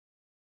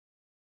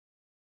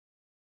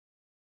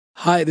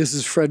Hi, this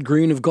is Fred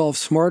Greene of Golf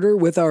Smarter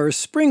with our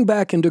Spring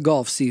Back into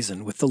Golf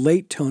season with the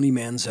late Tony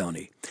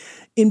Manzoni.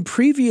 In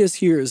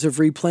previous years of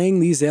replaying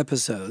these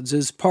episodes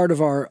as part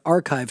of our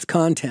archived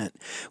content,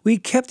 we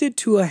kept it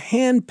to a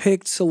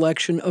hand-picked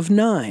selection of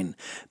 9.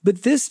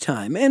 But this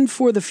time, and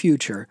for the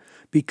future,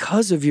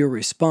 because of your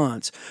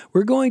response,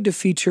 we're going to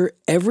feature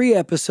every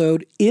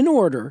episode in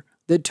order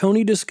that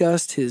Tony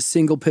discussed his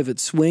single pivot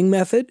swing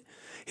method,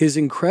 his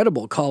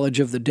incredible College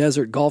of the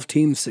Desert golf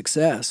team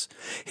success,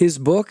 his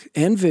book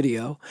and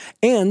video,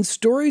 and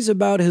stories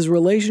about his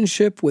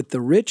relationship with the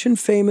rich and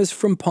famous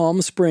from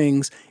Palm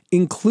Springs,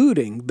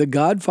 including the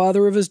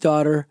godfather of his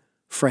daughter,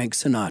 Frank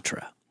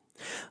Sinatra.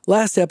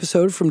 Last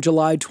episode from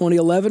July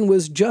 2011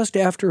 was just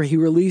after he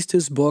released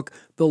his book,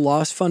 The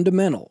Lost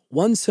Fundamental,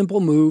 One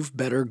Simple Move,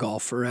 Better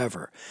Golf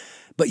Forever.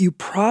 But you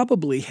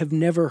probably have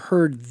never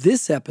heard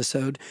this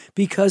episode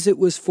because it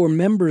was for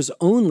members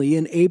only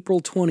in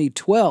April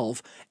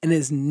 2012 and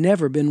has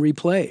never been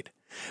replayed.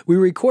 We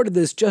recorded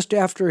this just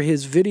after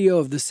his video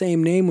of the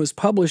same name was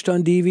published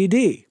on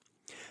DVD.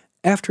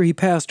 After he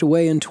passed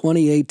away in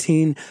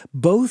 2018,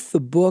 both the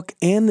book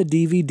and the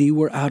DVD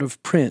were out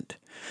of print.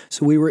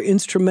 So we were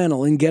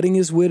instrumental in getting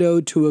his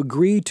widow to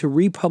agree to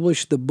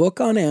republish the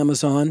book on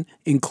Amazon,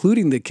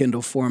 including the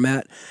Kindle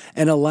format,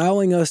 and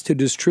allowing us to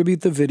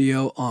distribute the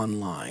video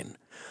online.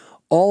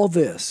 All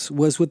this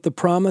was with the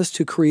promise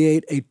to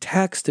create a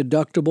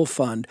tax-deductible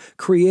fund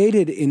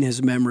created in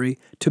his memory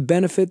to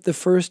benefit the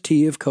first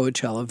tee of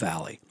Coachella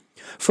Valley.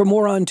 For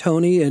more on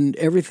Tony and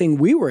everything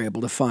we were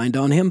able to find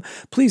on him,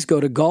 please go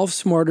to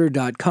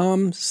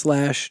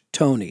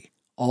golfsmarter.com/Tony,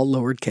 all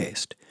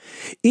lowercase.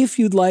 If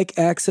you'd like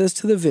access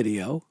to the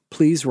video,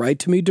 please write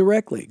to me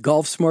directly,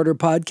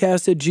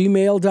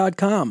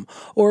 golfsmarterpodcast@gmail.com,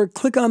 or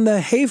click on the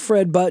Hey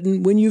Fred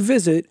button when you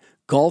visit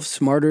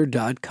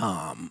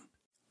golfsmarter.com.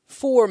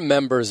 For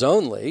members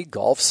only,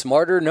 Golf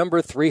Smarter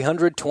number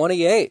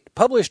 328,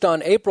 published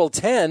on April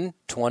 10,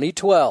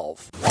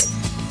 2012.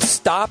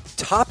 Stop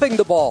topping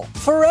the ball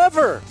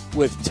forever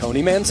with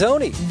Tony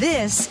Manzoni.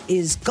 This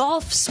is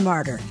Golf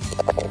Smarter,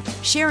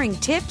 sharing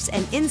tips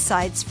and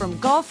insights from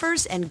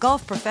golfers and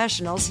golf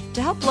professionals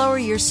to help lower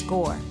your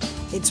score.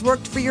 It's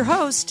worked for your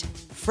host,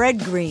 Fred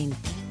Greene.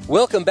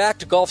 Welcome back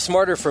to Golf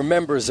Smarter for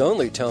members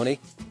only,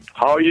 Tony.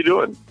 How are you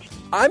doing?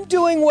 I'm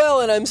doing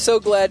well, and I'm so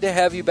glad to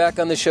have you back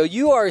on the show.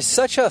 You are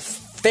such a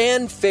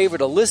fan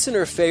favorite, a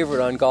listener favorite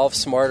on Golf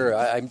Smarter.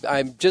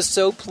 I'm just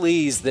so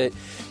pleased that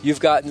you've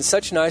gotten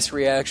such nice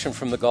reaction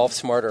from the Golf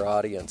Smarter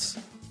audience.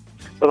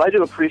 Well, I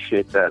do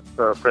appreciate that,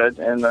 Fred,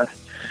 and this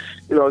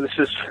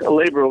is a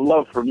labor of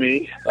love for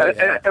me,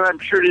 and I'm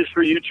sure it is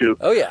for you too.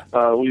 Oh yeah,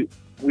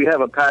 we have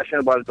a passion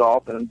about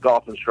golf and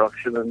golf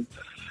instruction, and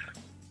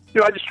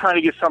I'm just trying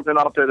to get something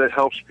out there that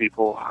helps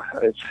people.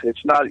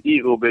 It's not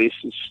ego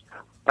based.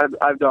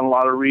 I've done a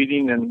lot of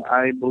reading, and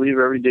I believe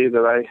every day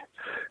that I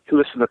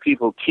listen to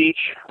people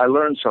teach, I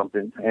learn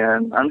something,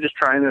 and I'm just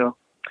trying to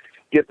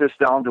get this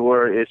down to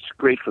where it's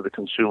great for the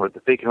consumer,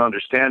 that they can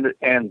understand it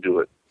and do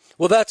it.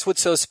 Well, that's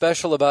what's so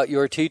special about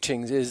your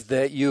teachings, is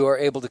that you are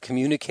able to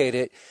communicate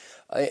it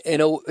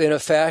in a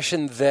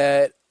fashion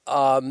that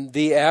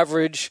the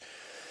average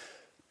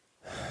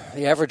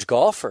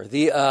golfer,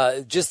 the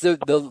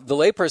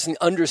layperson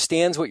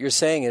understands what you're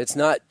saying, and it's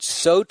not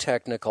so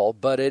technical,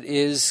 but it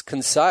is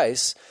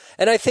concise.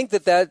 And I think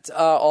that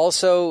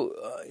also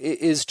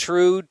is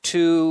true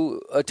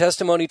to a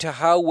testimony to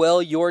how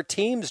well your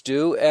teams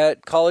do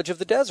at College of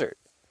the Desert.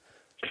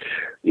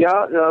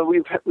 Yeah,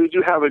 we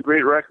do have a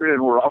great record,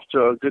 and we're off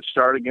to a good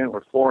start again.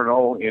 We're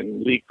 4-0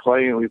 in league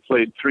play, and we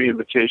played 3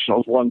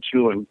 invitationals, 1,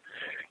 2,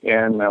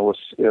 and was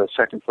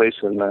second place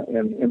in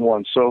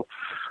one. So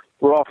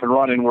we're off and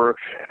running. We're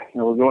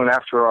going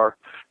after our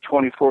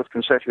 24th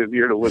consecutive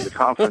year to win the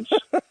conference,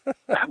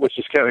 which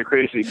is kind of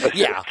crazy. But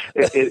yeah,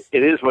 it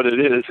is what it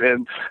is.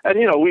 And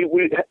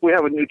we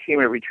have a new team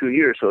every 2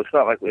 years, so it's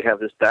not like we have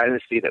this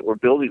dynasty that we're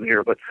building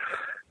here. But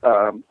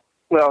the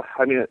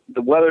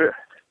weather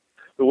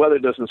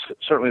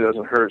certainly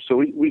doesn't hurt. So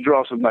we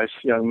draw some nice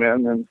young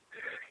men,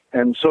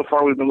 and so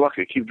far we've been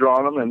lucky to keep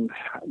drawing them, and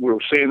we're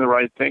saying the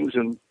right things,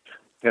 and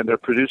they're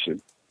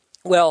producing.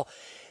 Well,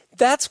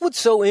 that's what's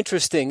so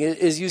interesting,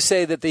 is you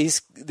say that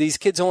these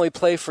kids only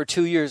play for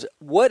 2 years.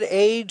 What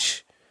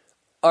age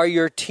are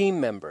your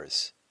team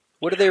members?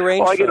 What do they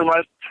range from? I get them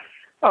right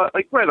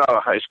out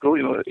of high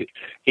school,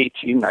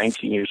 18,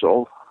 19 years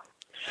old.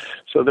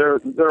 So they're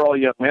all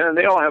young men, and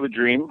they all have a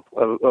dream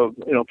of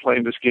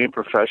playing this game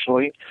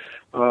professionally.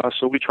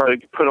 So we try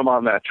to put them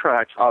on that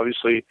track.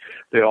 Obviously,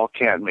 they all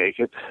can't make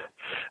it.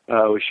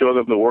 We show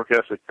them the work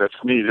ethic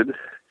that's needed.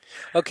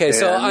 Okay,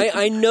 so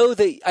I know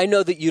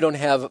that you don't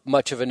have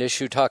much of an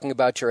issue talking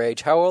about your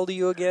age. How old are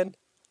you again?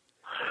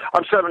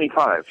 I'm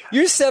 75.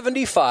 You're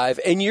 75,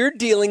 and you're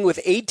dealing with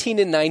 18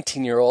 and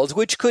 19-year-olds,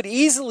 which could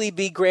easily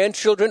be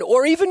grandchildren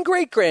or even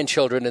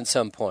great-grandchildren at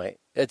some point.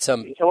 At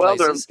some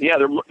places.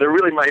 They're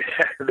really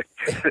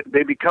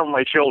they become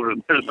my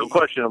children. There's no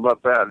question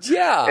about that.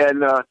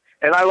 Yeah,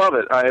 and I love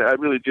it. I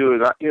really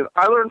do.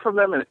 I learn from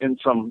them in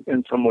some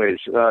ways.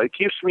 It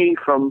keeps me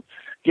from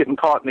getting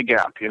caught in the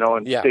gap,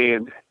 and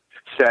staying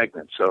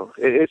stagnant. So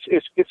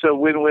it's a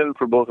win-win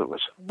for both of us.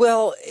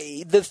 Well,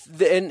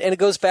 and it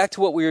goes back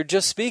to what we were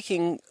just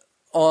speaking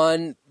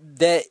on,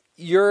 that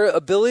your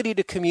ability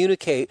to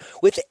communicate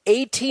with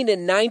 18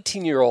 and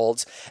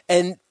 19-year-olds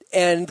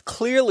and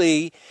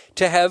clearly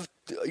to have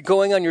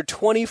going on your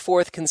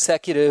 24th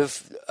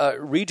consecutive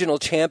regional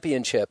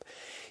championship.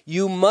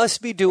 You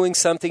must be doing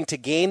something to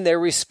gain their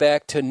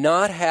respect, to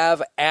not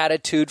have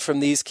attitude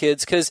from these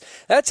kids, because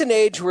that's an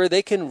age where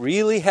they can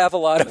really have a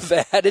lot of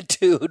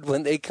attitude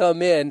when they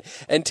come in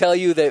and tell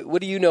you that,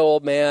 what do you know,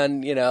 old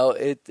man?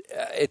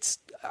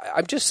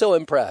 I'm just so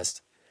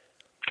impressed.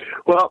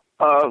 Well,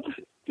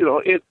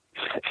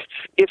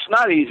 it's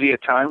not easy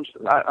at times.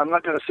 I'm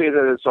not going to say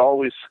that it's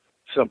always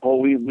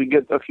simple. We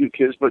get a few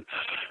kids, but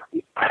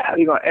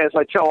as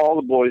I tell all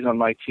the boys on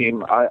my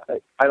team, I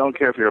don't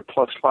care if you're a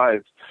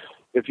 +5.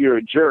 If you're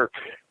a jerk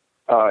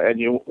and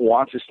you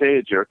want to stay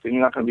a jerk, then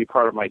you're not going to be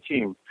part of my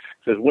team.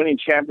 Because winning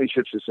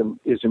championships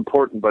is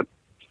important, but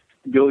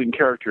building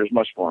character is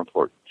much more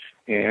important.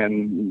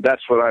 And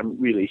that's what I'm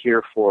really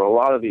here for. A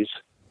lot of these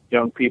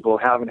young people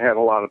haven't had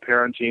a lot of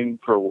parenting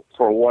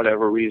for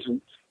whatever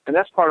reason. And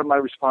that's part of my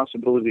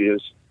responsibility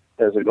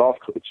as a golf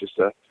coach, is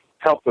to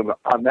help them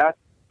on that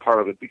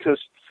part of it. Because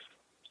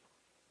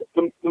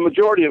the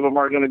majority of them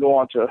are going to go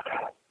on to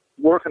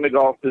work in the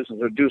golf business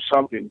or do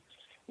something.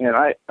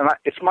 And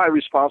it's my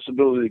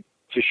responsibility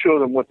to show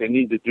them what they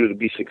need to do to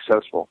be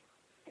successful.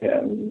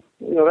 And,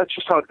 that's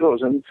just how it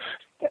goes. And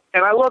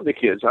I love the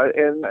kids. I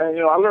learn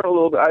a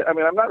little bit.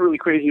 I'm not really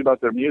crazy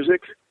about their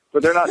music,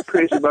 but they're not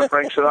crazy about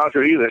Frank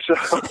Sinatra either. So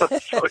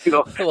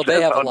well,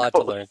 they have a lot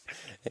to learn.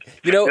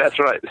 That's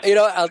right.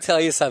 I'll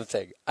tell you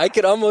something. I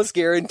can almost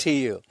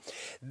guarantee you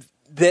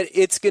that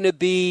it's going to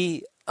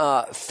be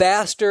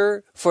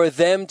faster for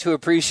them to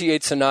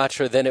appreciate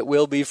Sinatra than it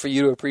will be for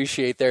you to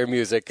appreciate their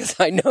music. Because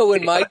I know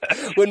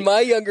when my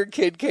younger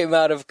kid came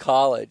out of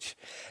college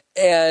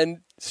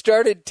and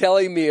started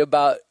telling me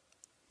about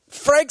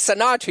Frank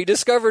Sinatra, he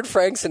discovered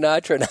Frank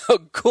Sinatra and how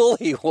cool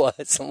he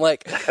was. I'm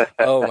like,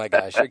 oh my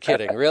gosh, you're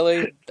kidding.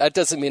 Really? That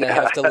doesn't mean I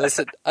have to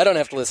listen. I don't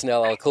have to listen to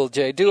LL Cool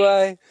J, do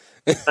I?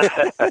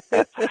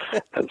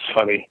 That's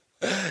funny.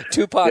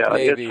 Tupac,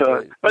 maybe.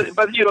 But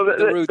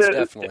the roots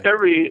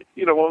definitely.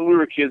 When we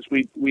were kids,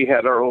 we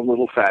had our own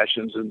little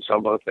fashions and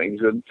some of the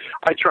things, and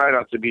I try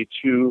not to be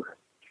too,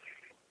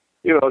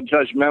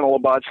 judgmental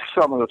about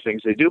some of the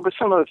things they do, but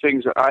some of the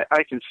things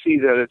I can see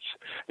that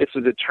it's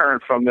a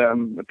deterrent from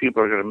them.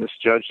 People are going to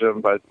misjudge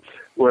them by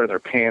wearing their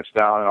pants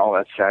down and all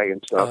that sagging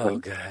stuff. Oh,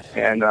 God.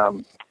 And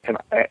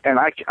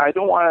I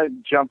don't want to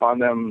jump on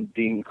them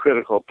being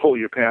critical, pull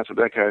your pants or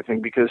that kind of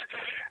thing, because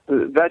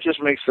that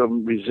just makes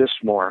them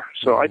resist more.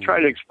 So I try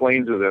to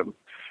explain to them,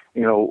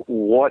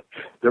 what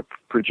they're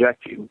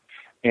projecting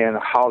and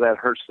how that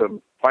hurts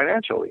them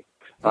financially.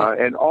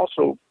 And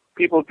also,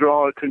 people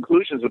draw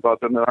conclusions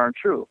about them that aren't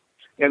true.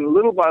 And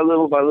little by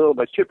little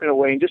by chipping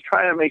away and just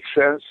trying to make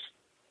sense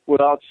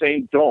without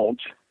saying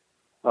don't,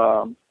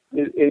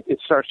 it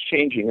starts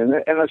changing. And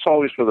it's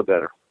always for the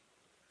better.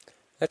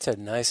 That's a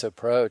nice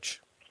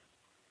approach.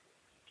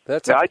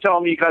 I tell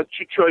them you got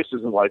two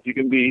choices in life. You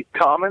can be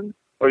common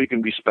or you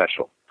can be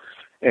special.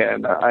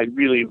 And I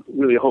really,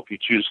 really hope you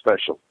choose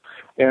special.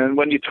 And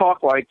when you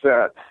talk like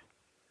that,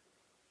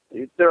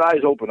 their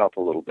eyes open up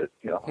a little bit,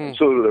 and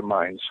so do their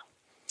minds.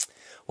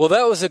 Well,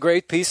 that was a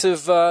great piece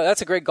of,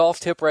 that's a great golf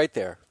tip right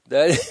there.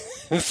 That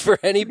for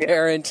any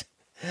parent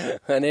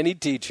and any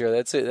teacher,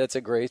 that's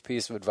a great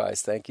piece of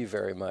advice. Thank you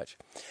very much.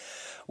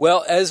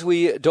 Well, as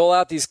we dole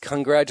out these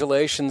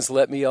congratulations,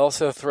 let me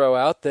also throw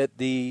out that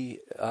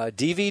the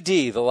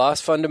DVD, the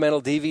Lost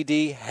Fundamental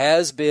DVD,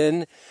 has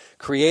been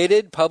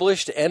created,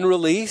 published, and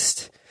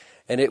released,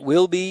 and it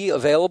will be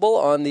available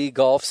on the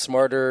Golf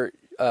Smarter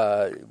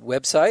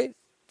website.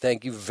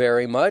 Thank you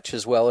very much,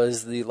 as well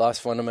as the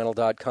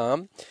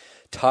lostfundamental.com.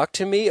 Talk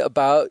to me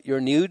about your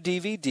new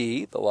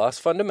DVD, The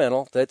Lost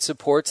Fundamental, that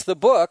supports the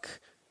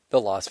book,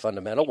 The Lost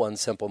Fundamental, One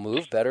Simple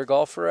Move, Better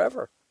Golf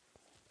Forever.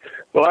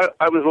 Well,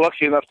 I was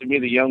lucky enough to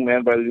meet a young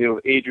man by the name of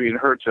Adrian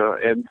Herta,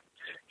 and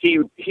he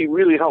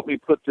really helped me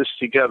put this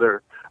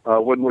together.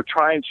 When we're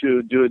trying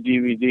to do a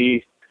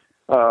DVD,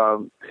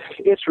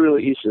 it's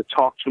really easy to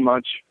talk too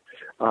much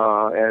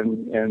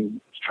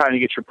and trying to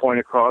get your point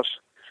across.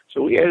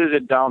 So we edited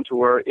it down to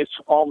where it's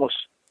almost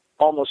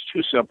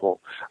too simple,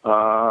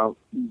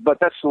 but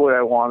that's the way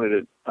I wanted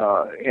it,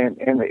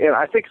 and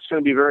I think it's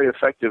going to be very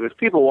effective. If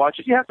people watch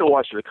it, you have to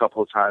watch it a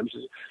couple of times.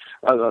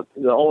 The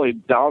only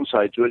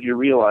downside to it, you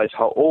realize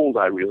how old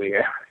I really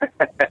am.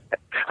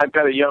 I've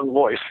got a young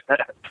voice,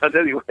 but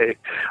anyway,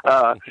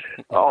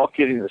 all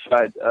kidding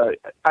aside,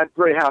 I'm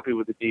very happy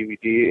with the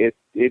DVD.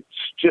 It's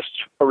just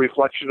a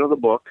reflection of the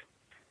book.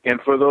 And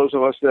for those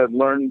of us that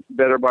learn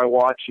better by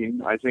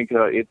watching, I think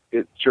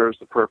it serves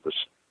the purpose.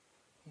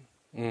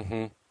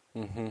 Mm-hmm.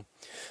 Mm-hmm.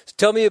 So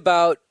tell me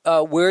about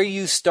where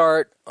you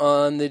start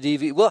on the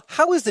DVD. Well,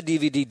 how is the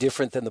DVD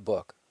different than the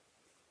book?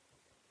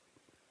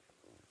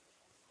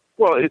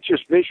 Well, it's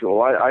just visual.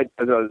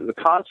 The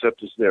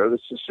concept is there.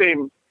 It's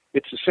the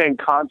it's the same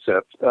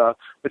concept. But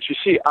you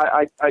see,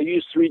 I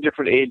use 3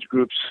 different age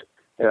groups.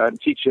 I'm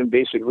teaching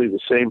basically the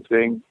same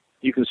thing.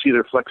 You can see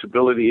their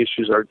flexibility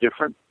issues are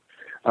different.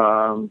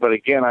 But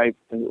again,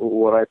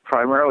 what I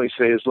primarily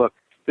say is, look,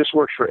 this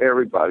works for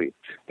everybody,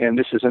 and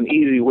this is an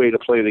easy way to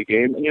play the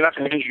game, and you're not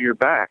going to injure your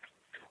back.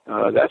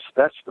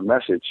 That's the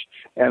message.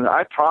 And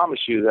I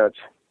promise you that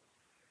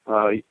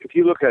if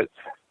you look at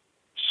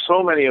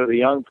so many of the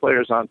young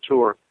players on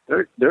tour,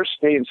 they're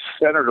staying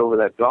centered over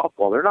that golf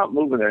ball. They're not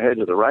moving their head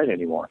to the right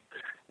anymore.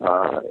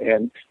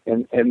 And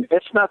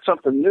it's not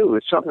something new.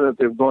 It's something that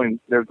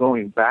they're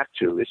going back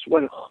to. It's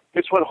what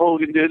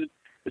Hogan did.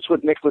 It's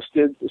what Nicklaus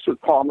did. It's what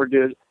Palmer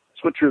did.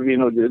 It's what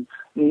Trevino did.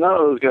 None of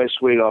those guys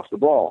swayed off the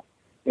ball,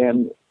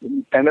 and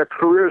their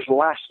careers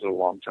lasted a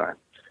long time.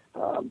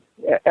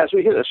 As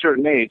we hit a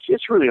certain age,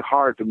 it's really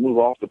hard to move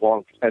off the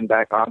ball and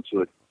back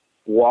onto it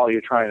while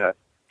you're trying to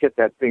hit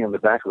that thing in the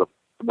back of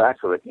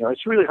it. You know,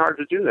 it's really hard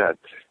to do that.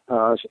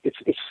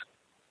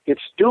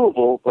 It's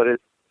doable, but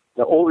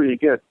the older you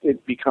get,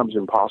 it becomes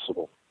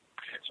impossible.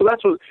 So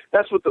that's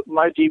what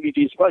my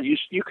DVD is about.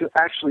 You can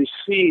actually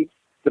see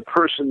the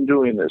person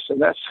doing this,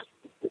 and that's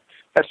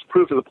the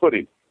proof of the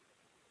pudding.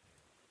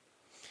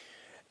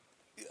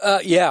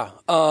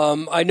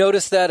 I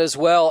noticed that as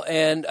well,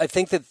 and I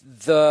think that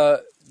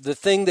the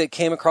thing that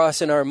came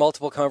across in our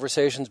multiple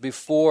conversations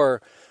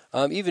before,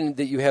 even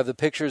that you have the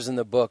pictures in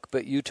the book,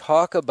 but you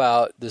talk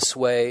about the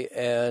sway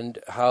and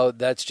how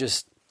that's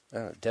just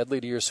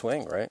deadly to your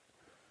swing, right?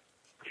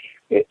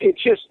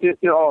 It's just, you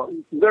know,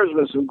 there's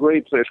been some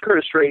great players.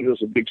 Curtis Strange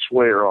was a big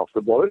swayer off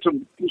the ball.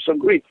 There's some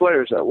great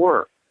players that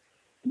were.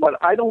 But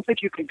I don't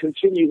think you can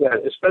continue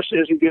that, especially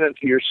as you get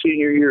into your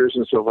senior years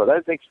and so forth.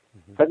 I think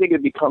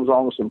it becomes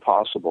almost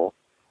impossible.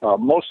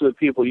 Most of the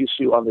people you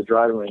see on the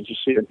driving range, you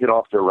see them hit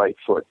off their right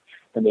foot,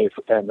 and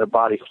their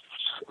body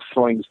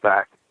swings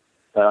back.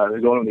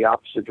 They're going in the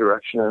opposite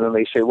direction, and then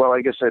they say, well,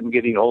 I guess I'm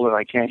getting old and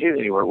I can't hit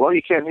anywhere. Well,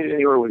 you can't hit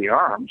anywhere with your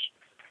arms.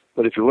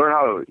 But if you learn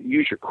how to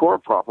use your core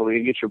properly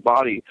and get your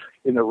body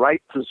in the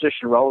right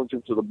position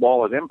relative to the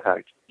ball at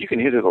impact, you can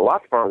hit it a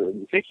lot farther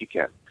than you think you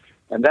can.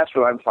 And that's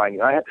what I'm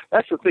finding.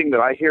 That's the thing that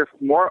I hear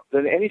more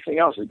than anything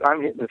else, is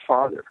I'm hitting it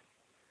farther.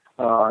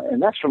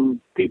 And that's from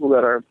people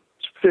that are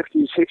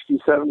 50,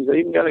 60, 70. They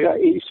even got a guy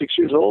 86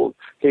 years old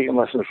taking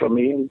lessons from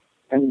me.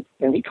 And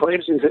he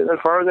claims he's hitting it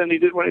farther than he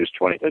did when he was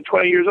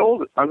 20 years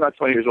old. I'm not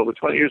 20 years old, but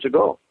 20 years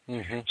ago.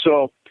 Mm-hmm.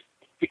 So,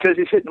 because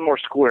he's hitting more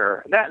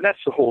square. That's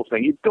the whole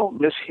thing. You don't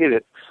mishit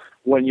it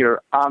when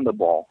you're on the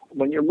ball.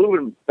 When you're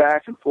moving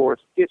back and forth,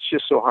 it's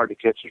just so hard to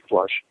catch it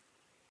flush.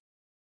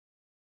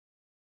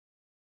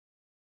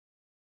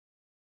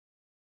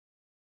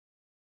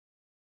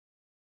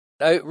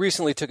 I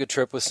recently took a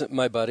trip with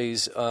my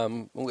buddies.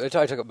 I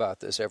talk about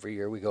this every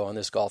year. We go on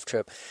this golf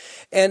trip.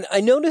 And I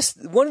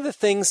noticed one of the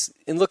things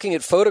in looking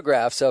at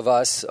photographs of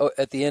us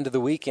at the end of the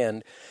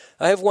weekend,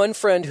 I have one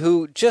friend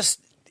who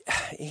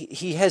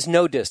he has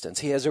no distance.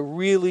 He has a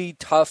really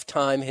tough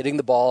time hitting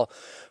the ball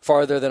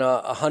farther than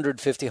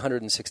 150,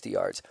 160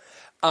 yards.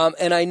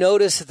 And I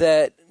noticed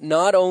that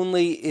not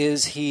only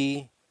is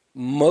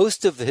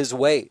most of his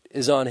weight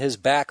is on his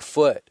back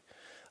foot,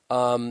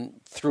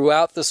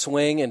 throughout the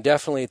swing and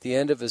definitely at the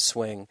end of his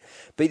swing.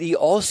 But he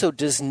also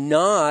does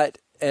not,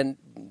 and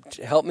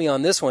help me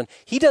on this one,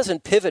 he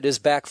doesn't pivot his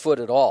back foot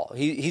at all.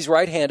 He's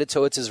right-handed,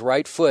 so it's his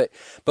right foot.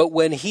 But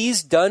when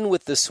he's done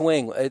with the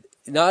swing,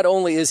 not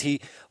only is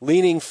he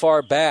leaning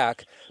far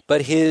back,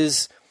 but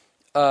his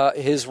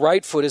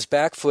right foot, his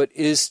back foot,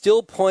 is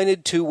still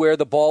pointed to where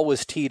the ball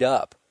was teed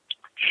up.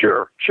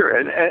 Sure.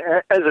 And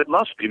as it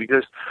must be,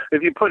 because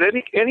if you put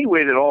any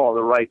weight at all on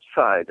the right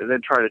side and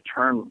then try to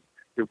turn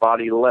your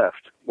body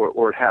left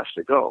where it has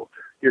to go,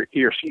 you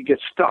get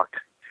stuck,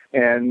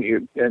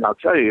 and I'll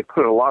tell you,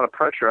 put a lot of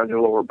pressure on your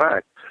lower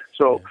back.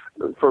 So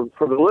for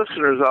the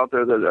listeners out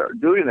there that are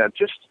doing that,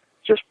 just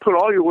put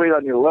all your weight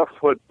on your left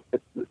foot,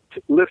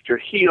 lift your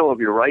heel of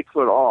your right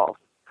foot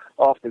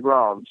off the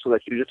ground so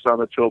that you're just on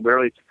the toe,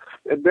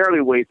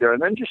 barely weight there,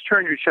 and then just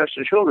turn your chest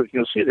and shoulders.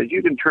 You'll see that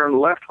you can turn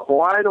left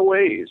quite a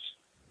ways.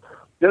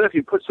 Then if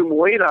you put some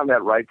weight on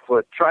that right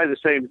foot, try the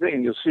same thing,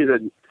 and you'll see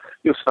that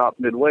you'll stop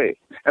midway.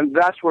 And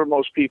that's where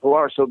most people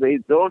are, so they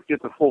don't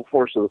get the full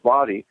force of the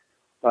body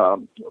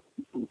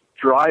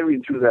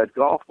driving through that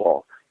golf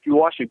ball. If you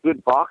watch a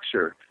good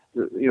boxer,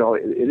 you know,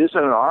 it isn't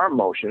an arm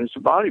motion, it's a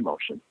body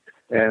motion.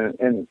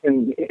 And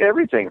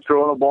everything,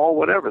 throwing a ball,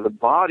 whatever, the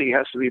body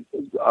has to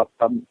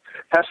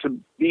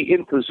be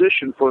in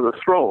position for the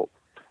throw.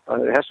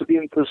 It has to be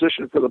in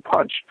position for the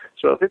punch.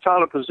 So if it's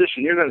out of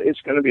position,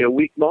 it's going to be a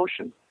weak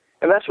motion.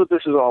 And that's what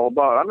this is all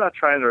about. I'm not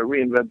trying to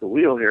reinvent the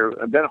wheel here.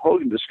 Ben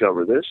Hogan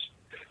discovered this,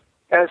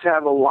 as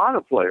have a lot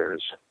of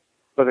players.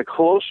 But the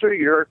closer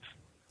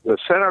the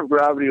center of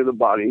gravity of the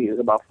body is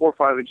about 4 or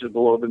 5 inches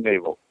below the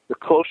navel. The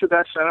closer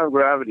that center of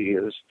gravity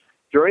is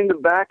during the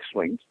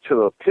backswing to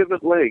the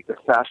pivot leg, the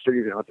faster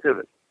you're going to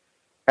pivot,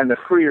 and the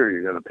freer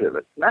you're going to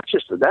pivot. And that's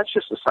just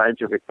a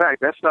scientific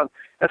fact. That's not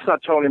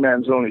Tony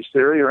Manzoni's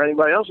theory or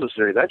anybody else's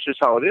theory. That's just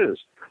how it is.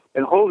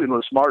 And Hogan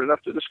was smart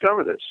enough to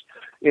discover this.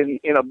 In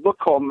a book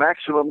called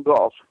Maximum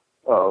Golf,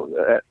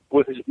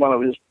 with one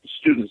of his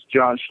students,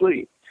 John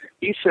Schlee,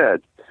 he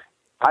said,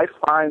 I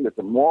find that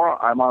the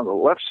more I'm on the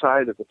left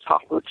side at the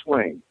top of the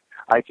swing,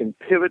 I can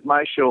pivot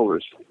my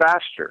shoulders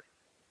faster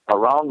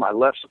around my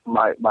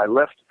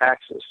left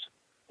axis,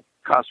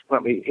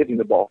 consequently hitting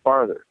the ball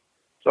farther.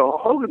 So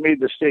Hogan made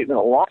this statement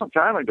a long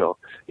time ago.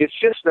 It's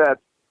just that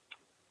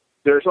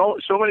there's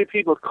so many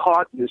people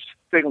caught this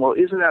thing, well,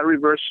 isn't that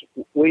reverse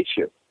weight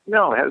shift?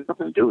 No, it has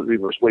nothing to do with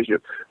reverse weight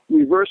shift.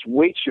 Reverse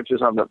weight shift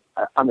is on the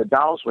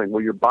downswing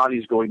where your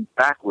body's going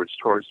backwards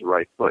towards the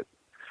right foot.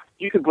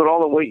 You can put all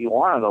the weight you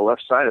want on the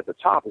left side at the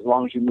top as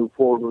long as you move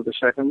forward with the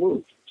second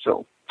move.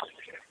 So,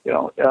 when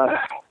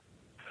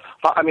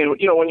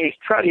you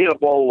try to hit a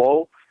ball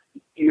low,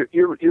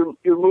 you're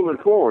moving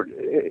forward,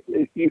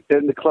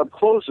 and the club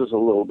closes a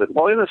little bit.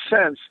 Well, in a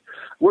sense,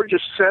 we're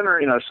just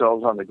centering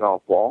ourselves on the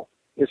golf ball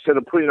instead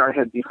of putting our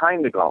head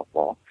behind the golf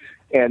ball,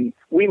 and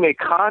we make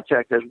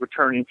contact as we're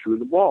turning through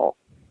the ball.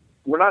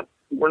 We're not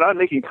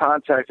making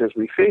contact as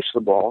we face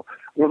the ball.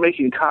 We're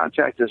making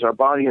contact as our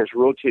body has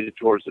rotated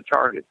towards the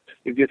target.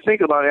 If you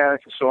think about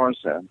Annika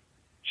Sorensen,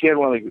 she had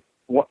one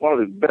of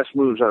the best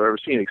moves I've ever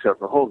seen, except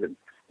for Hogan,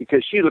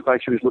 because she looked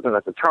like she was looking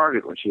at the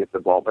target when she hit the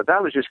ball. But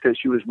that was just because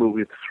she was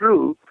moving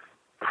through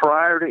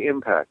prior to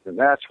impact, and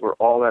that's where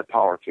all that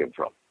power came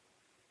from.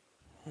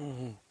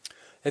 Mm-hmm.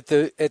 At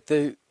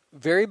the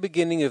very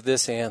beginning of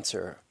this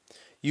answer,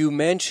 you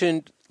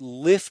mentioned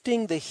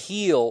lifting the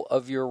heel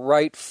of your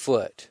right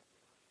foot.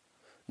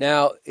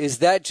 Now, is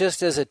that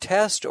just as a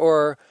test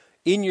or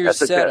in your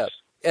setup?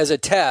 As a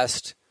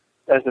test?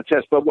 As a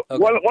test. But okay.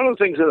 One of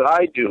the things that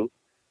I do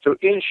to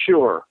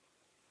ensure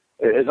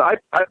is I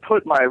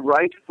put my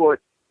right foot,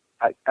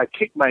 I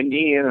kick my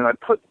knee in, and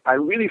I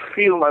really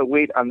feel my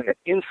weight on the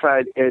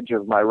inside edge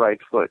of my right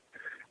foot.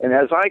 And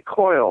as I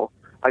coil,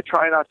 I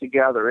try not to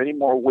gather any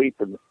more weight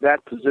than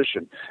that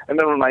position. And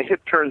then when my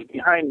hip turns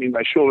behind me,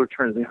 my shoulder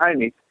turns behind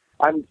me,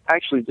 I'm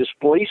actually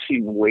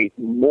displacing weight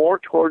more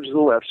towards the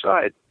left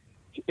side.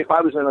 If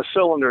I was in a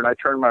cylinder and I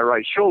turned my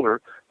right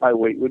shoulder, my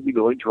weight would be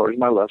going towards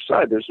my left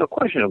side. There's no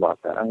question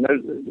about that. I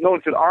mean, no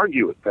one can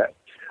argue with that.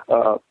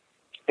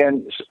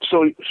 And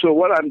so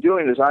what I'm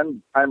doing is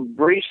I'm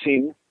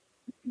bracing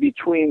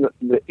between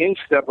the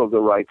instep of the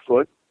right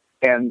foot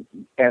and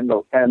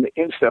the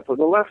instep of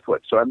the left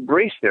foot. So I'm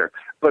braced there.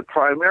 But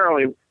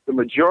primarily, the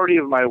majority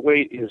of my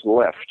weight is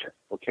left,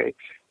 okay,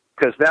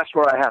 because that's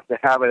where I have to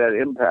have it at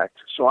impact.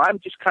 So I'm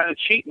just kind of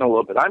cheating a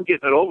little bit. I'm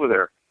getting it over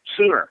there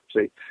sooner.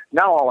 See,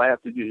 now all I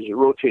have to do is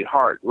rotate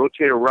hard,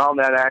 rotate around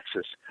that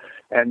axis,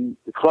 and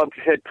the club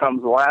head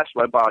comes last,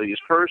 my body is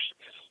first,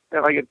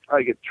 and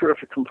I get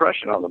terrific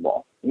compression on the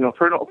ball.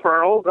 For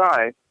an old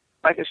guy,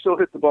 I can still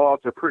hit the ball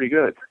out there pretty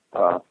good,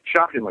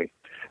 shockingly,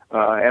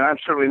 and I'm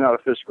certainly not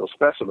a physical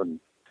specimen,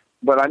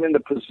 but I'm in the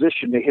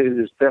position to hit it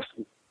as best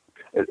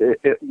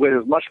with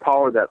as much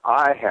power that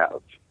I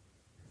have,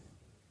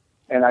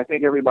 and I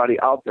think everybody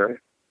out there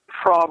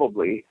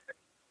probably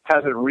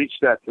hasn't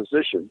reached that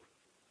position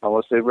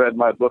unless they've read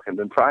my book and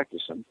been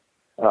practicing.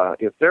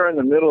 If they're in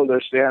the middle of their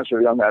stance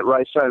or on that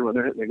right side when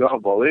they're hitting the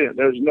golf ball,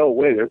 there's no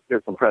way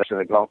they're compressing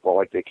the golf ball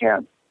like they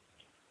can.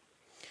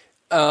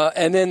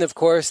 And then, of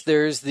course,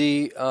 there's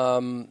the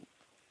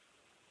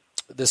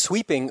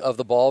sweeping of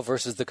the ball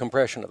versus the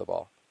compression of the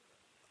ball,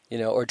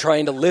 or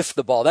trying to lift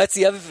the ball. That's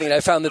the other thing I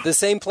found that the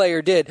same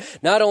player did.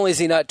 Not only is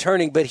he not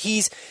turning, but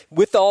he's,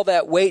 with all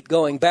that weight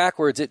going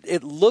backwards,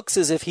 it looks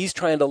as if he's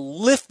trying to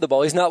lift the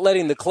ball. He's not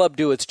letting the club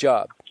do its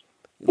job.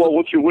 Well,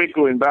 with your weight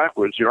going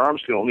backwards, your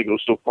arms can only go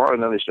so far,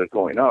 and then they start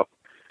going up.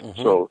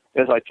 Mm-hmm. So,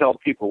 as I tell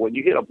people, when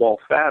you hit a ball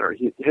fat or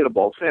hit a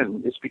ball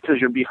thin, it's because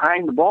you're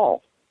behind the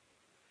ball.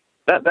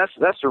 That's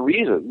the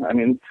reason. I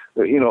mean,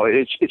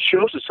 it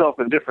shows itself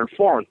in different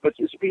forms, but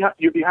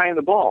you're behind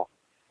the ball.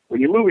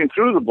 When you're moving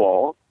through the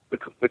ball,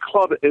 the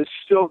club is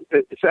still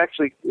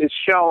it's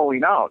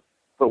shallowing out.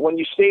 But when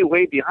you stay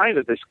way behind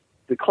it,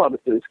 the club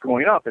is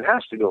going up. It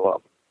has to go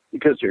up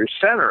because your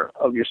center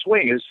of your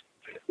swing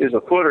is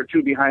a foot or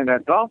two behind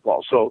that golf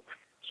ball. So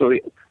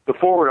the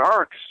forward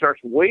arc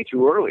starts way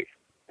too early.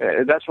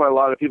 And that's why a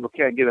lot of people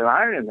can't get an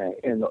iron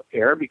in the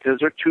air because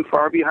they're too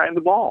far behind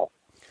the ball.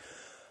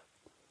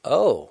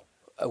 Oh,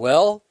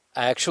 well,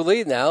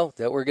 actually, now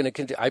that we're going to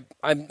continue,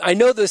 I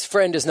know this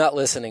friend is not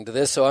listening to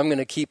this, so I'm going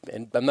to keep,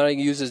 and I'm not going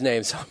to use his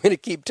name, so I'm going to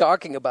keep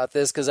talking about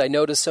this because I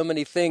noticed so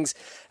many things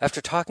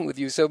after talking with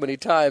you so many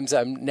times.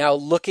 I'm now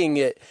looking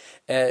at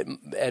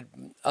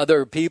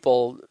other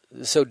people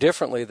so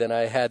differently than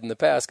I had in the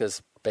past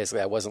because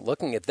basically I wasn't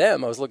looking at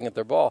them, I was looking at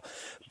their ball.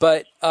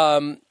 But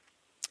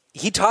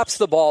he tops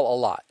the ball a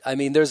lot. I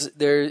mean,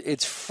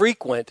 it's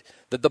frequent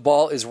that the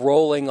ball is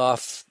rolling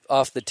off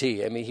the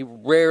tee. I mean,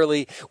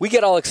 we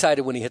get all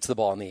excited when he hits the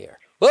ball in the air.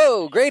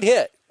 Whoa, great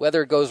hit.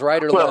 Whether it goes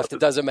right or left, it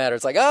doesn't matter.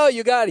 It's like, oh,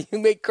 you got it. You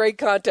make great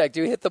contact.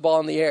 You hit the ball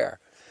in the air.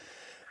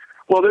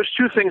 Well, there's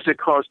two things that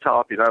cause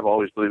topping. I've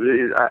always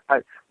believed.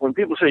 When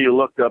people say you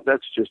looked up,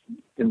 that's just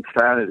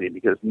insanity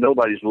because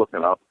nobody's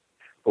looking up.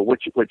 But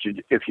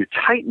if you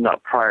tighten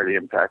up prior to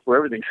impact, where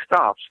everything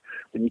stops,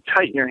 when you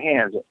tighten your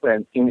hands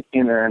and in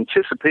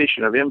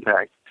anticipation of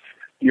impact,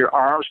 your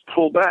arms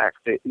pull back,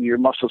 your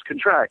muscles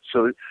contract,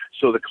 so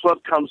the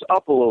club comes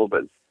up a little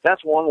bit.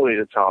 That's one way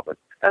to top it.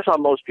 That's how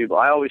most people.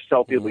 I always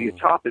tell people you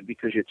top it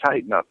because you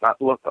tighten up,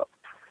 not look up.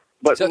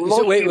 But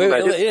wait,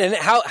 and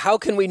how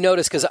can we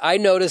notice? Because I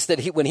noticed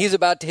that when he's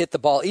about to hit the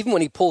ball, even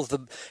when he pulls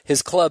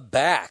his club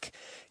back,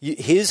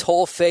 his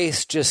whole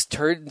face just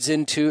turns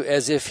into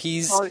as if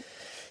he's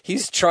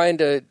trying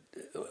to.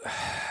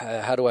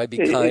 How do I be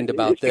kind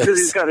about this? Because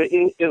he's got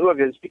look.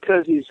 It's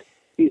because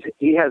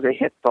he has a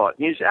hit thought.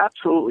 He's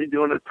absolutely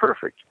doing it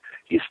perfect.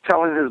 He's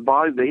telling his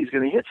body that he's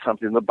going to hit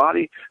something. The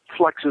body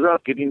flexes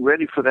up, getting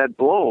ready for that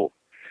blow.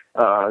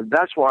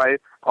 That's why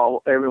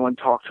everyone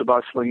talks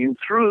about swinging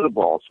through the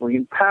ball,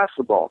 swinging past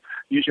the ball,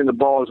 using the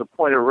ball as a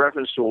point of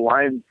reference to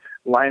line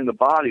the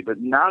body,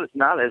 but not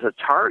as a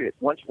target.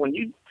 When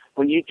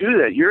you do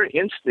that, your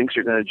instincts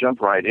are going to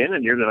jump right in,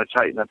 and you're going to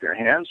tighten up your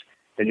hands,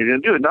 and you're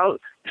going to do it. Now,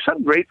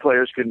 some great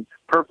players can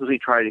purposely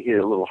try to hit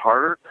it a little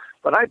harder,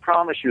 but I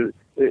promise you,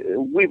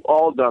 we've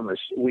all done this.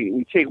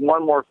 We take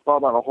one more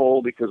club on a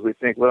hole because we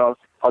think, well,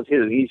 I'll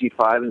hit an easy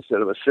 5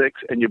 instead of a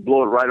 6, and you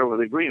blow it right over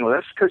the green. Well,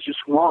 that's because you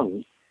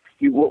swung.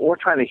 You weren't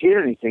trying to hit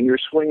anything. You're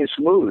swinging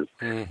smooth.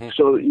 Mm-hmm.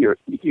 So you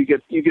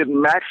get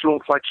maximum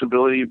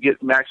flexibility. You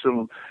get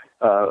maximum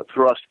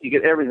thrust. You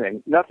get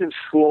everything. Nothing's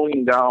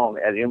slowing down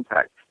at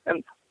impact.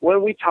 And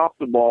when we top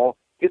the ball,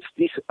 it's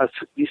a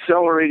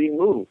decelerating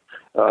move.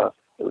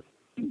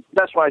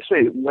 That's why I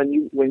say when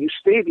you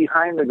stay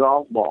behind the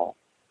golf ball,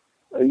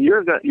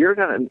 you're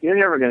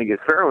never going to get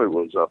fairway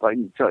wounds up. I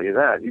can tell you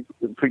that. You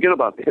forget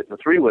about hitting the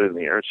 3-wood in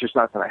the air. It's just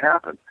not going to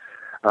happen.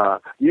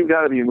 You've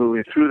got to be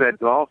moving through that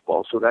golf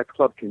ball so that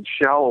club can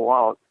shallow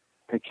out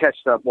and catch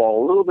that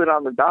ball a little bit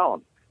on the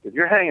down. If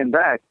you're hanging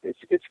back,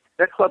 it's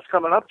that club's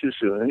coming up too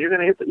soon, and you're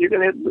going to hit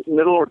the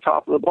middle or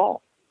top of the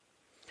ball.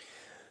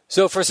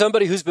 So for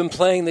somebody who's been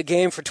playing the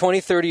game for 20,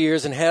 30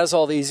 years and has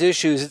all these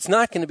issues, it's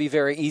not going to be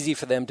very easy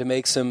for them to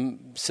make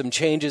some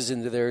changes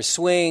into their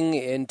swing,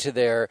 into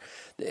their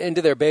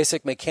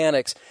basic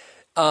mechanics.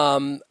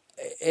 And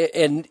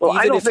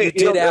even if you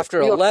did after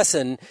a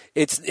lesson,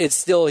 it's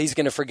still he's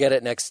going to forget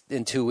it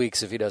in 2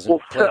 weeks if he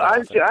doesn't. Play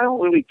I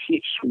don't really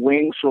teach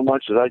swing so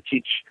much as I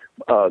teach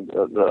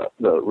the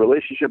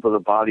relationship of the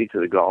body to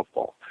the golf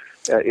ball.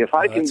 If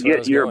I can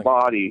get your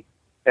body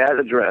at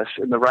address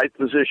in the right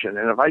position,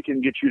 and if I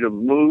can get you to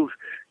move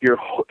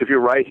if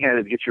you're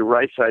right-handed, get your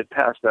right side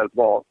past that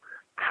ball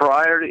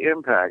prior to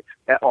impact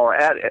or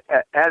at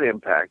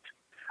impact.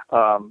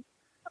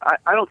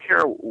 I don't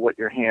care what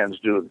your hands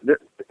do.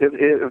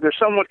 If they're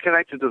somewhat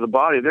connected to the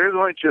body, they're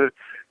going to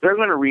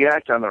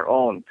react on their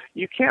own.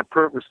 You can't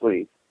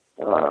purposely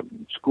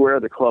square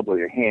the club with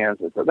your hands.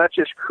 That's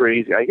just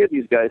crazy. I hear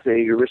these guys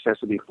say your wrist has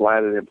to be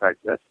flat at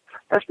impact.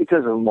 That's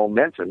because of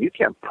momentum. You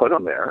can't put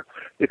them there.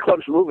 The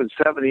club's moving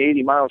 70,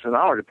 80 miles an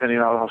hour, depending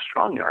on how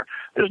strong you are.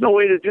 There's no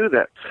way to do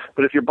that.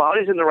 But if your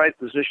body's in the right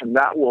position,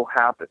 that will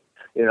happen.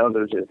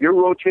 If you're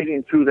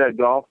rotating through that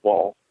golf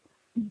ball,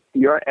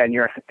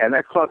 and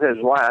that club has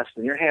last,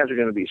 and your hands are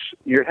going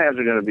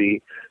to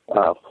be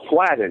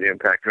flat at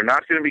impact. They're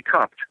not going to be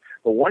cupped.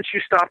 But once you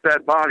stop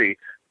that body,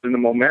 then the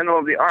momentum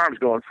of the arms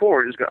going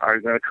forward are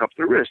going to cup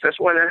the wrist. That's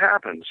why that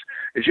happens.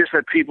 It's just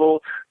that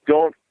people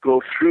don't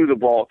go through the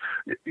ball.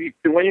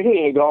 When you're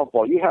hitting a golf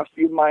ball, your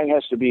mind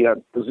has to be at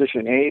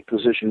position A,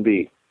 position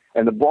B,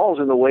 and the ball's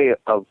in the way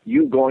of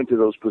you going to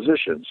those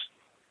positions.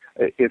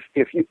 If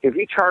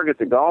you target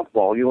the golf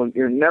ball,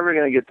 you're never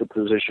going to get to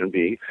position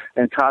B,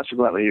 and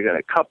consequently, you're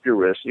going to cup your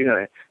wrist. You're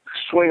going to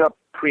swing up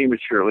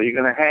prematurely. You're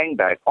going to hang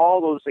back.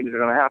 All those things are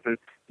going to happen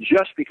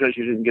just because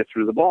you didn't get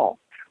through the ball.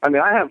 I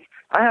mean, I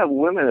have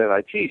women that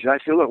I teach, and I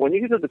say, look, when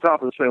you get to the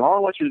top of the swing, all I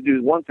want you to do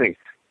is one thing: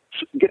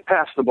 get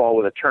past the ball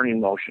with a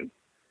turning motion.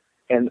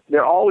 And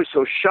they're always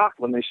so shocked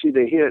when they see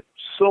they hit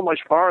so much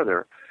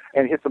farther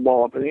and hit the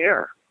ball up in the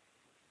air.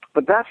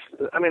 But that's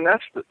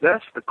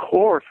the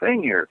core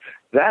thing here.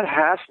 That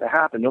has to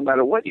happen no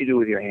matter what you do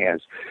with your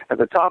hands. At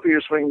the top of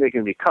your swing, they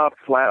can be cupped,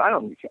 flat. I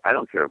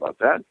don't care about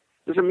that. It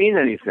doesn't mean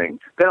anything.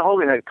 Ben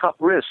Hogan had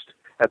cupped wrist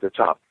at the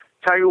top.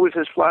 Tiger Woods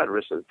has flat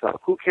wrist at the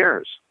top. Who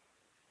cares?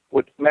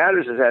 What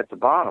matters is at the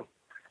bottom.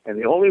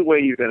 And the only way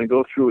you're going to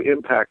go through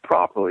impact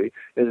properly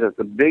is that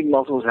the big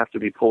muscles have to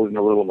be pulling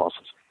the little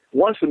muscles.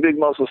 Once the big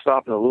muscles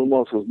stop and the little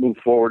muscles move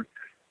forward,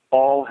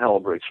 all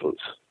hell breaks loose.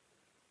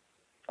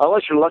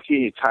 Unless you're lucky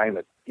and you time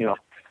it,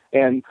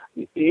 And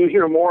you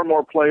hear more and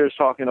more players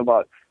talking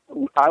about,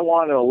 I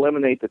want to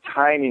eliminate the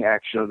timing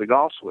action of the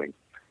golf swing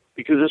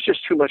because there's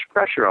just too much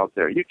pressure out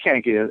there. You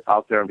can't get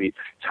out there and be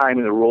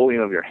timing the rolling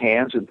of your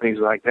hands and things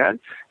like that.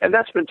 And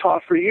that's been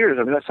taught for years.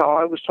 I mean, that's how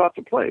I was taught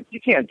to play.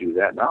 You can't do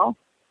that now.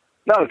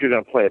 Not if you're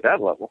going to play at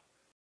that level.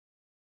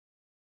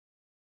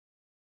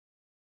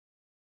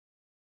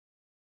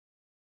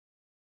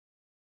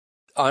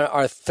 On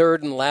our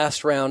third and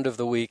last round of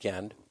the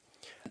weekend,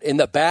 in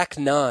the back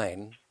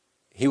nine,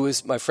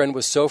 my friend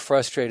was so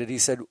frustrated. He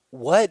said,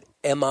 what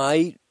am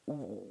I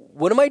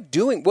what am I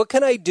doing? What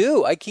can I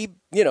do? I keep,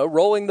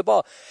 rolling the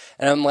ball.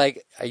 And I'm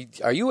like,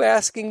 are you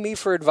asking me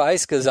for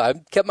advice? Because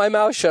I've kept my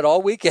mouth shut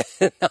all weekend.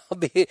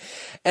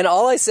 And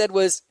all I said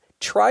was,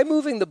 try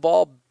moving the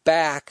ball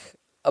back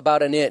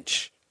about an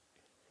inch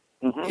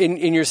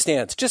in your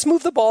stance. Just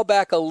move the ball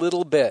back a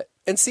little bit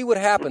and see what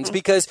happens.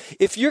 Because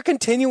if you're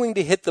continuing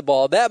to hit the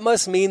ball, that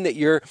must mean that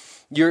you're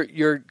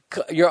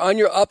on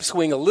your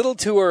upswing a little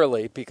too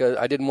early. Because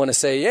I didn't want to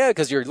say,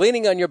 because you're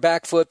leaning on your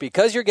back foot,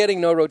 because you're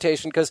getting no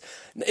rotation. Because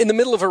in the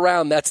middle of a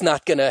round, that's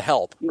not going to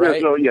help,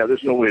 right?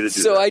 There's no way to do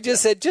that. So I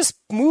just said, just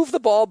move the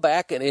ball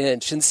back an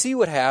inch and see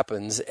what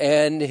happens.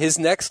 And his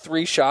next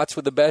 3 shots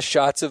were the best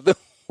shots of the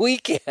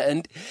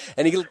weekend.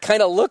 And he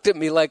kind of looked at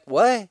me like,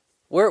 what?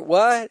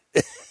 What?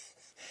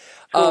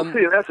 So, see,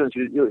 in essence,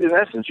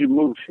 you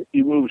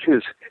moved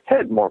his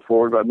head more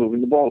forward by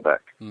moving the ball back.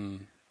 You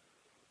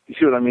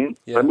see what I mean?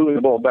 Yeah. By moving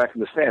the ball back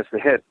in the stance, the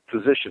head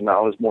position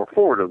now is more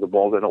forward of the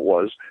ball than it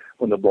was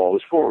when the ball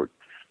was forward.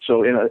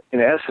 So, in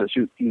essence,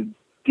 you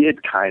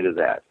did kind of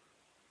that.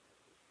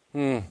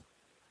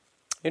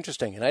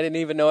 Interesting, and I didn't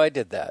even know I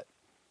did that.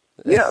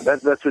 Yeah,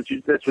 that's what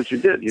you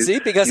did. See,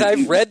 because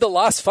I've read the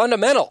Lost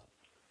Fundamental.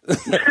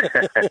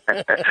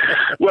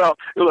 Well,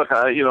 look,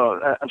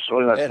 I'm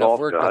certainly not golf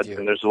god,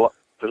 and there's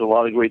a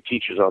lot of great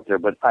teachers out there,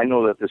 but I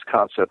know that this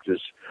concept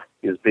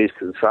is based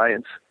in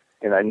science,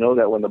 and I know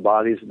that when the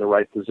body's in the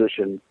right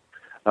position,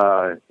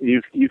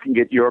 you can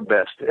get your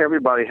best.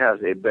 Everybody has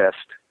a best.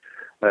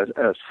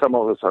 Some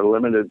of us are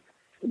limited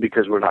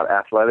because we're not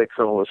athletic.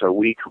 Some of us are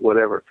weak,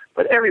 whatever.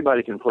 But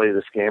everybody can play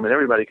this game, and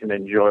everybody can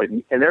enjoy it,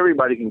 and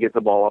everybody can get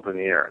the ball up in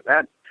the air.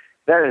 That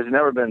has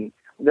never been.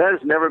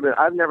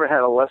 I've never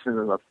had a lesson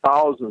in the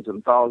thousands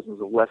and thousands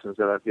of lessons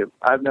that I've given.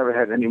 I've never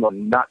had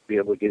anyone not be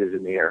able to get it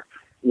in the air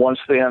once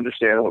they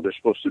understand what they're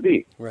supposed to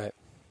be. Right.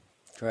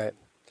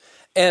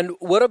 And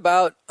what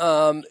about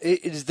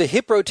is the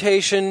hip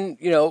rotation,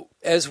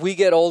 as we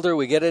get older,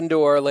 we get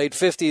into our late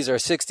 50s, our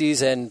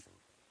 60s, and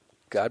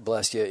God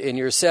bless you, in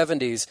your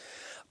 70s,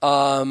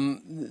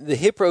 the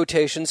hip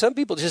rotation, some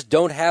people just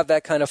don't have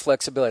that kind of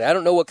flexibility. I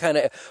don't know what kind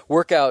of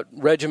workout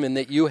regimen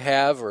that you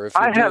have, or if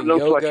you're I have no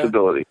yoga.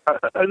 flexibility.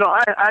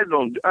 I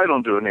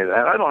don't do any of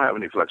that. I don't have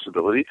any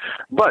flexibility.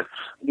 But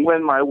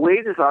when my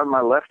weight is on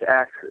my left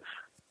axis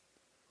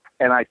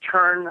and I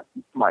turn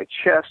my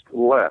chest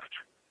left,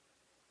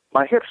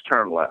 my hips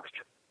turn left.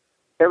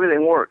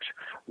 Everything works.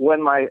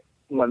 When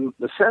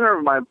the center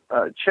of my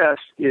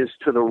chest is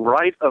to the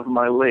right of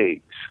my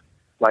legs,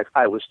 like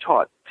I was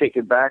taught, take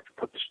it back,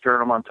 put the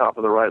sternum on top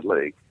of the right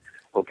leg.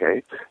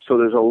 Okay? So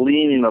there's a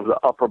leaning of the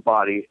upper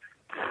body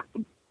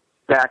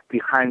back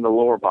behind the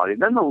lower body.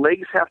 Then the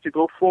legs have to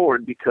go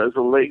forward because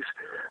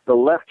the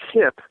left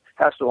hip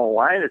has to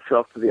align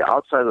itself to the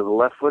outside of the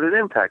left foot at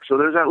impact. So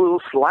there's that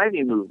little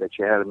sliding move that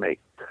you had to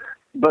make.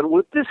 But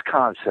with this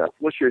concept,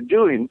 what you're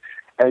doing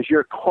as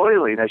you're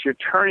coiling, as you're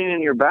turning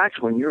in your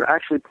backswing, you're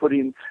actually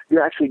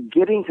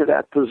getting to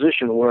that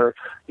position where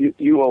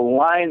you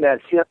align that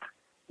hip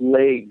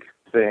leg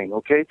thing,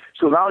 okay?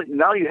 So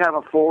now you have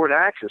a forward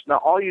axis. Now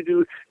all you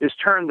do is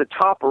turn the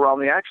top around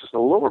the axis. The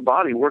lower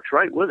body works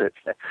right with it.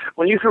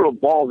 When you throw a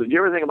ball, did you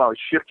ever think about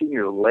shifting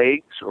your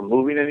legs or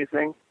moving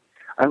anything?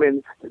 I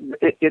mean,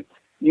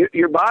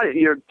 your body,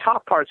 your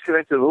top part's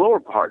connected to the lower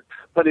part.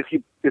 But if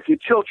you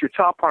tilt your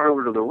top part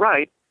over to the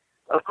right,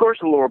 of course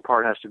the lower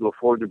part has to go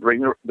forward to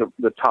bring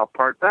the top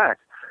part back.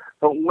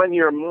 But when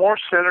you're more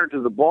centered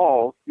to the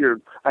ball,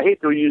 I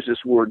hate to use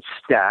this word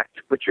stacked,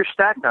 but you're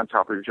stacked on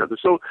top of each other.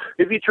 So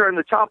if you turn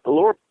the top, the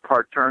lower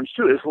part turns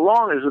too, as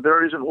long as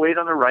there isn't weight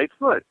on the right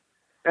foot.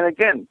 And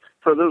again,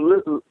 for the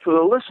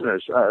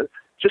listeners,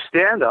 just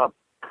stand up,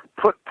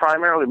 put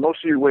primarily most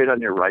of your weight on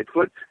your right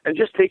foot, and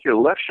just take your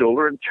left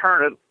shoulder and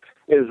turn it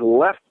as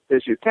left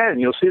as you can.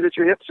 You'll see that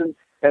your hips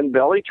and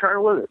belly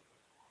turn with it.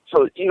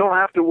 So you don't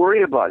have to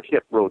worry about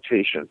hip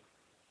rotation.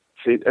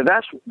 See, and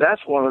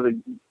that's one of the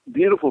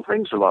beautiful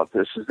things about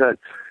this is that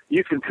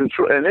you can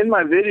control. And in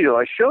my video,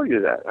 I show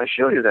you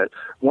that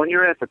when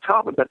you're at the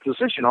top of that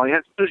position, all you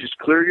have to do is just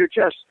clear your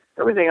chest.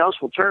 Everything else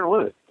will turn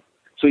with it.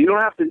 So you don't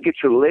have to get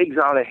your legs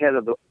out ahead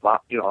of the,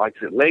 like I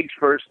said, legs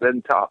first,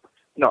 then top.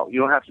 No, you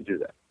don't have to do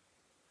that.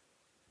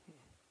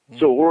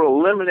 So we're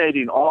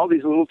eliminating all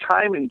these little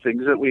timing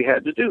things that we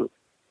had to do.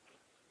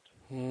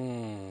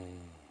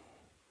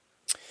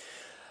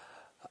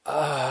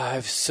 I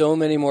have so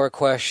many more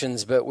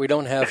questions, but we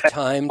don't have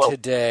time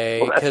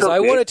today because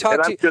I want to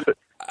talk to you.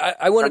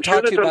 I want to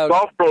talk to you about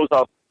golf pros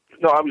out.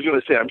 No, I was going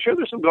to say, I'm sure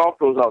there's some golf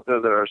pros out there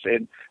that are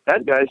saying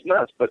that guy's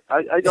nuts. But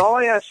all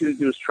I ask you to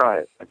do is try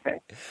it. Okay.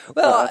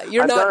 Well,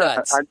 you're not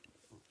nuts.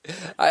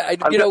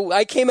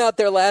 I came out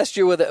there last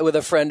year with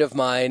a friend of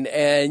mine,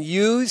 and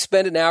you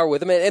spent an hour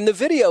with him, and the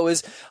video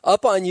is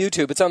up on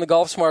YouTube. It's on the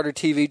Golf Smarter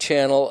TV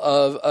channel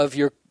of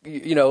your,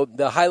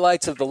 the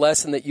highlights of the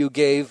lesson that you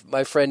gave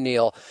my friend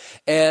Neil.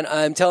 And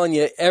I'm telling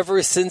you,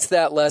 ever since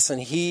that lesson,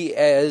 he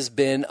has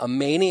been a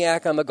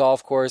maniac on the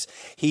golf course.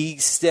 He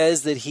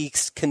says that he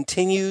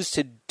continues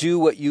to do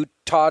what you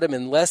taught him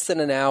in less than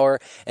an hour,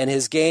 and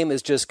his game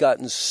has just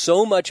gotten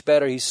so much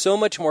better. He's so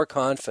much more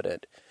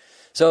confident.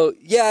 So,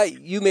 yeah,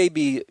 you may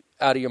be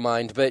out of your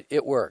mind, but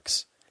it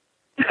works.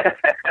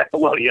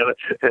 Well, yeah,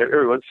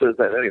 everyone says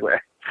that anyway.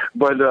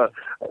 But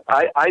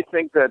I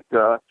think that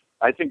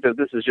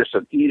this is just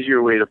an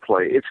easier way to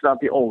play. It's not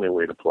the only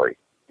way to play.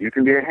 You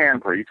can be a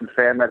hand player. You can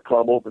fan that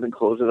club open and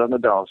close it on the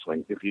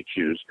downswing if you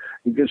choose.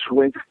 You can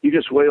swing. You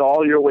can sway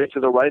all your way to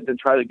the right, then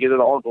try to get it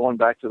all going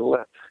back to the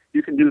left.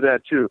 You can do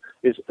that too.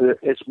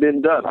 It's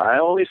been done. I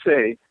only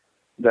say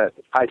that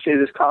I say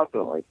this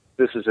confidently.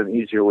 This is an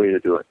easier way to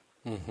do it.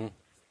 Mm-hmm.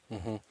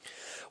 Mm-hmm.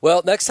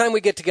 Well, next time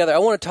we get together, I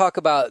want to talk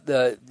about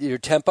your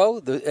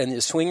tempo and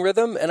your swing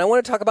rhythm, and I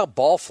want to talk about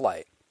ball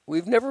flight.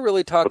 We've never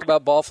really talked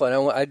about ball flight.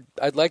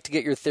 I'd like to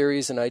get your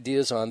theories and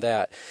ideas on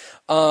that.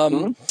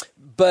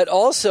 But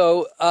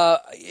also,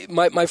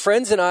 my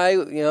friends and I,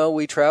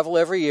 we travel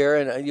every year,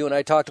 and you and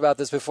I talked about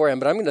this beforehand,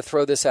 but I'm going to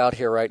throw this out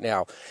here right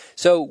now.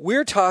 So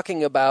we're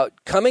talking about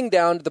coming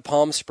down to the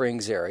Palm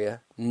Springs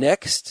area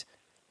next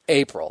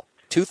April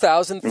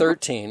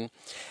 2013,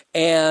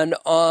 and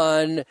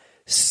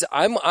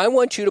I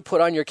want you to put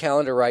on your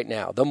calendar right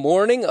now, the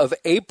morning of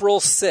April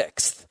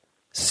 6th,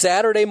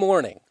 Saturday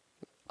morning.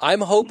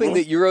 I'm hoping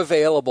that you're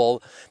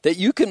available, that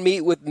you can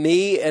meet with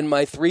me and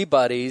my 3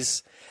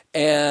 buddies,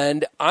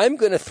 and I'm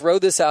going to throw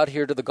this out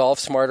here to the Golf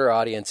Smarter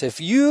audience.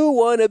 If you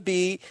want to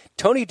be,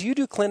 Tony, do you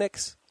do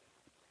clinics?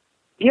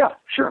 Yeah,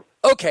 sure.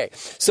 Okay,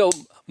 so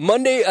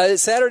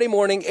Saturday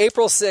morning,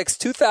 April 6th,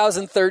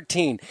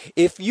 2013,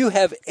 if you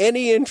have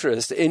any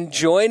interest in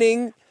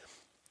joining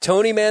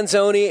Tony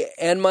Manzoni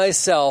and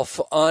myself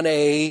on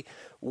a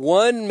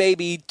 1,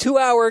 maybe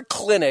 2-hour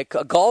clinic,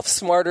 a Golf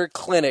Smarter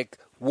clinic,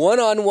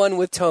 one-on-one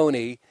with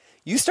Tony,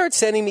 you start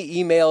sending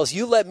me emails.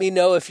 You let me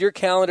know if your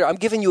calendar, I'm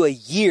giving you a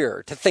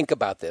year to think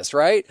about this,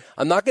 right?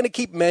 I'm not going to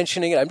keep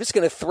mentioning it. I'm just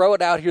going to throw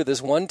it out here this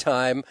one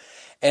time,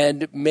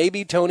 and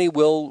maybe Tony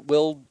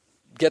will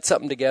get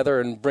something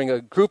together and bring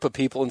a group of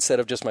people instead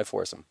of just my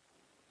foursome.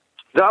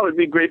 That would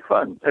be great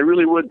fun. It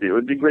really would be. It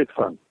would be great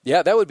fun.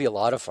 Yeah, that would be a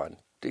lot of fun.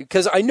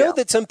 Because I know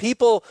that some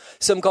people,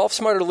 some Golf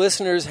Smarter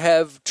listeners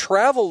have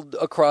traveled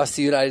across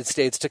the United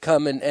States to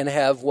come and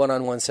have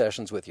one-on-one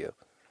sessions with you.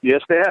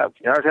 Yes, they have.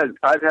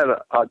 I've had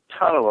a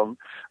ton of them,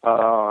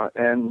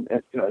 and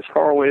as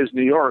far away as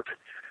New York.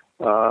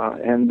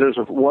 And there's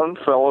one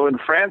fellow in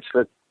France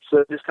that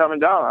said he's coming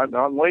down.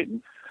 I'm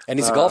waiting. And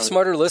he's a Golf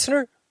Smarter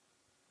listener?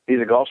 He's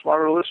a Golf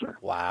Smarter listener.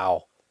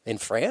 Wow. In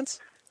France?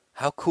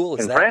 How cool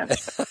is in that?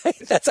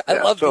 France. I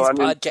love these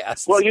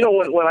podcasts. Well,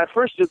 when I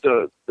first did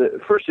the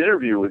first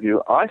interview with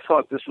you, I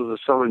thought this was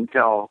a Southern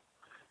Cal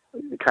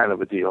kind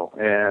of a deal,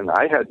 and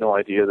I had no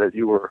idea that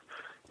you were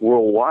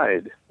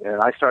worldwide.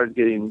 And I started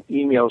getting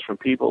emails from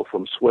people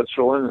from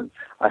Switzerland, and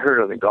I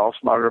heard of the Golf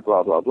Smarter,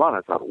 blah blah blah. And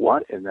I thought,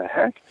 what in the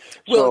heck?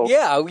 Well,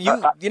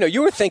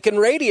 you were thinking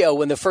radio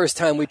when the first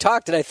time we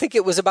talked, and I think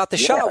it was about the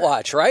Shot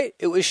Watch, right?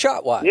 It was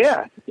Shot Watch.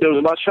 Yeah, it was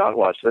about Shot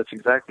Watch. That's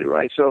exactly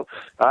right. So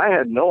I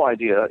had no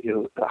idea,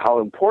 how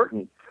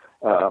important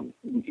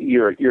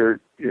what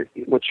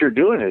you're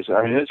doing is.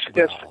 I mean,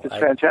 it's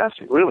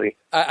fantastic, really.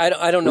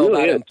 I don't know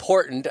really about is.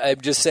 Important.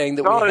 I'm just saying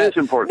that it is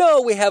important.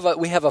 No, we have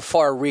a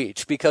far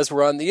reach because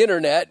we're on the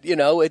internet.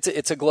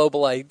 It's a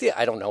global idea.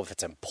 I don't know if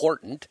it's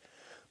important,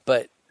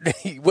 but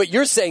what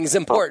you're saying is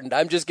important.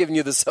 I'm just giving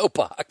you the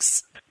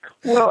soapbox.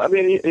 Well, I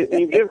mean,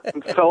 you give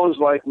fellows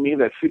like me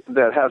that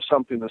have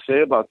something to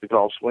say about the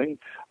golf swing,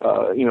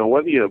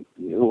 whether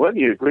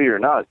you agree or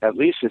not, at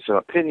least it's an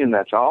opinion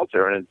that's out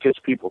there and it gets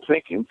people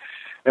thinking.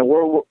 And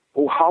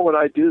how would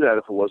I do that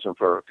if it wasn't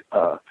for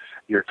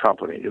your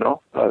company?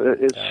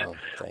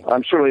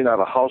 I'm certainly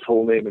not a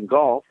household name in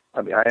golf.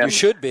 I mean, I am. You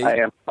should be. I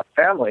am a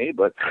family,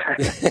 but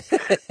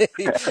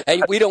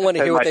and we don't want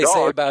to hear what they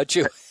say about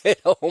you at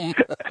home.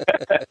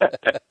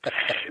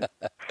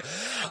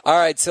 All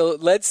right, so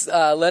let's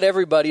let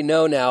everybody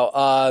know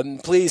now.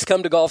 Please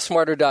come to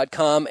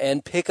golfsmarter.com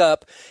and pick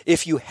up,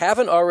 if you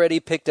haven't already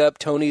picked up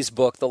Tony's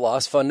book, The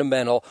Lost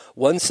Fundamental,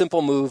 One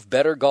Simple Move,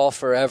 Better Golf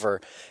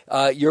Forever.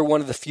 You're one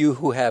of the few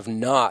who have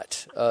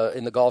not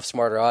in the Golf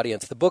Smarter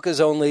audience. The book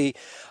is only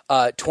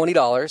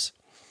 $20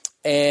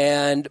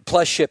 and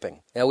plus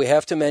shipping. Now, we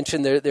have to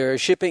mention there are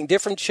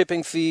different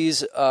shipping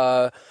fees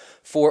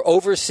for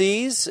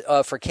overseas,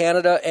 for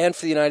Canada, and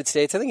for the United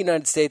States. I think the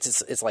United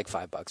States it's like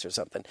 $5 or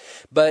something.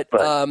 But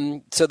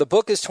so the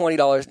book is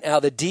 $20.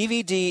 Now the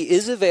DVD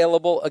is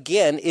available.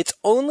 Again, it's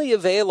only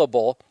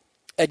available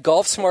at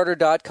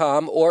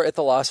golfsmarter.com or at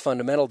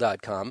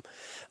thelostfundamental.com.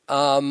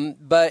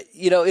 But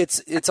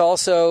it's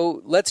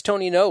also lets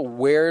Tony know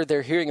where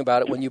they're hearing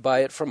about it when you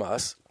buy it from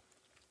us.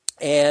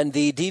 And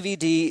the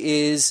DVD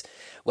is,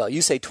 well,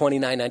 you say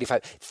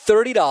 $29.95,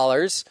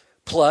 $30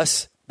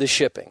 plus the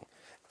shipping.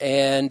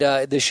 And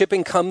the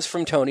shipping comes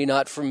from Tony,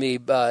 not from me,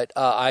 but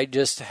I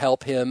just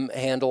help him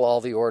handle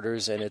all the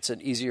orders, and it's an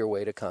easier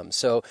way to come.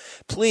 So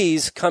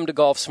please come to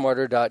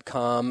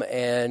golfsmarter.com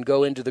and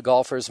go into the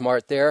Golfers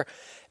Mart there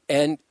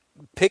and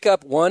pick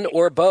up one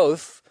or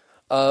both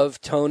of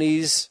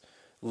Tony's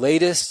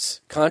latest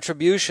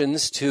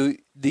contributions to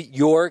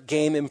your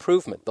game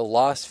improvement, The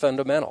Lost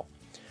Fundamental.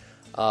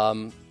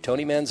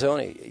 Tony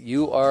Manzoni,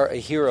 you are a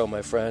hero,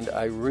 my friend.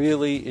 I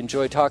really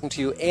enjoyed talking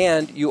to you,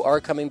 and you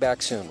are coming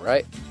back soon,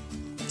 right?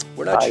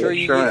 We're not sure.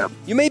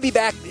 You may be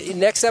back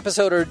next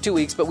episode or 2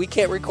 weeks, but we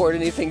can't record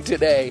anything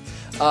today,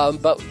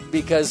 but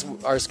because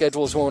our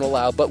schedules won't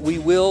allow. But we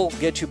will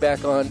get you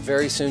back on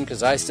very soon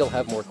because I still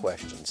have more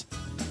questions.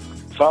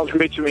 Sounds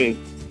great to me,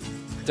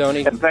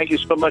 Tony. And thank you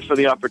so much for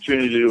the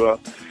opportunity to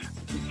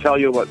tell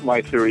you what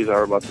my theories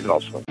are about the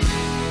golf swing.